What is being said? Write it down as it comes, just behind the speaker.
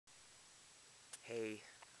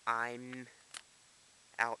I'm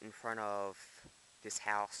out in front of this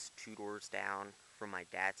house 2 doors down from my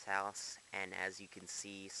dad's house, and as you can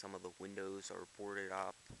see, some of the windows are boarded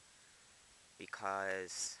up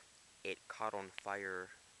because it caught on fire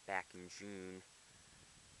back in June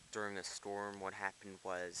during a storm. What happened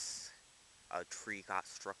was a tree got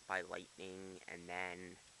struck by lightning, and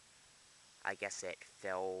then I guess it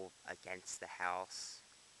fell against the house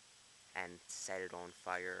and set it on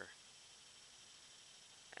fire.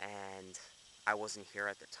 And I wasn't here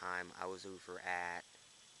at the time. I was over at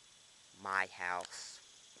my house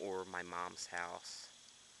or my mom's house,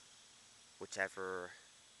 whichever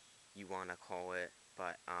you want to call it.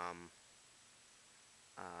 But uh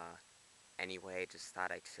anyway, just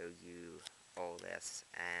thought I'd show you all this,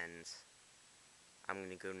 and I'm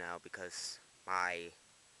gonna go now because my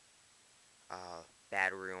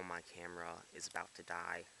battery on my camera is about to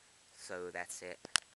die. So that's it.